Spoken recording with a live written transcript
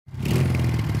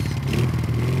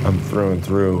I'm through and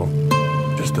through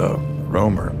just a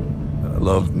roamer. I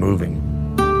love moving,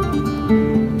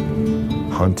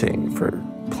 hunting for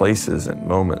places and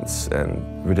moments, and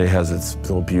every day has its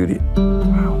little beauty.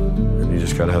 Wow. And you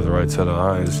just gotta have the right set of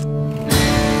eyes.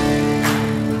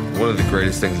 One of the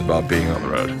greatest things about being on the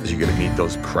road is you get to meet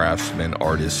those craftsmen,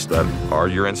 artists that are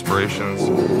your inspirations.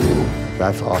 Ooh,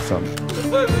 that's awesome.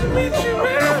 Let me meet you,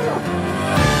 man.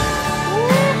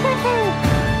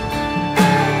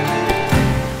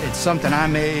 It's something I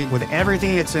made with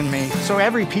everything that's in me. So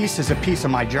every piece is a piece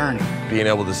of my journey. Being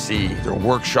able to see their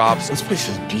workshops. This place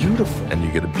is beautiful. And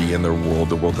you get to be in their world,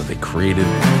 the world that they created.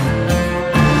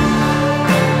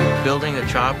 Building a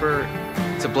chopper,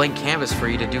 it's a blank canvas for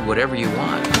you to do whatever you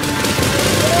want.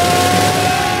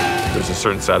 There's a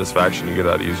certain satisfaction you get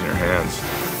out of using your hands.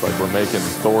 It's like we're making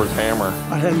Thor's hammer.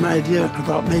 I had an idea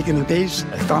about making a base.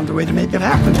 I found a way to make it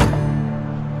happen.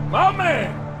 My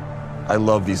man! I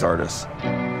love these artists.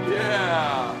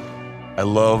 Yeah! I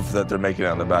love that they're making it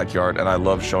in the backyard, and I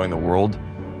love showing the world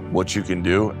what you can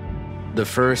do. The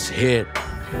first hit,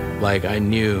 like I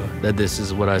knew that this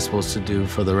is what I was supposed to do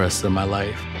for the rest of my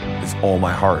life. It's all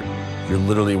my heart. You're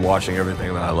literally watching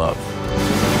everything that I love.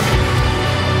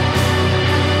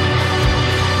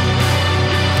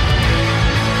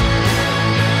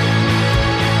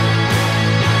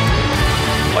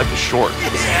 Life is short.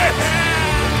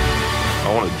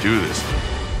 I want to do this.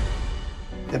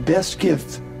 The best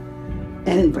gift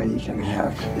anybody can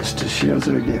have is to share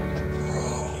their gift.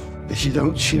 If you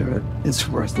don't share it, it's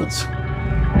worthless.